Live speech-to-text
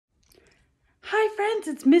Hi friends,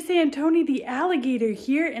 it's Miss Antoni the alligator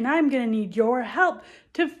here, and I'm going to need your help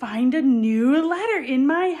to find a new letter in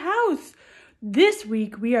my house. This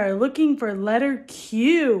week we are looking for letter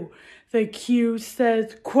Q. The Q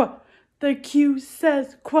says qua. The Q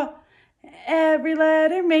says qua. Every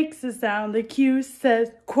letter makes a sound. The Q says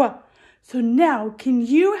qua. So now, can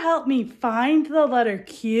you help me find the letter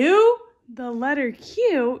Q? The letter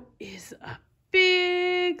Q is a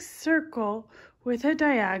big circle with a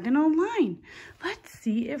diagonal line. Let's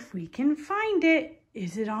see if we can find it.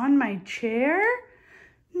 Is it on my chair?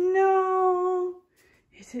 No.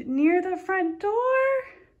 Is it near the front door?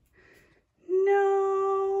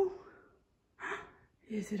 No.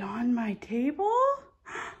 Is it on my table?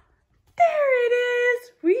 There it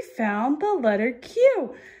is. We found the letter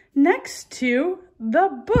Q next to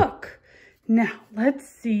the book. Now, let's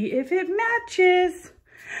see if it matches.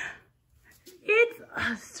 It's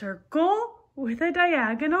a circle with a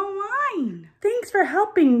diagonal line. Thanks for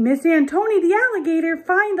helping Miss Antoni the alligator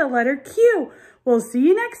find the letter Q. We'll see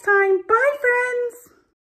you next time. Bye, friends.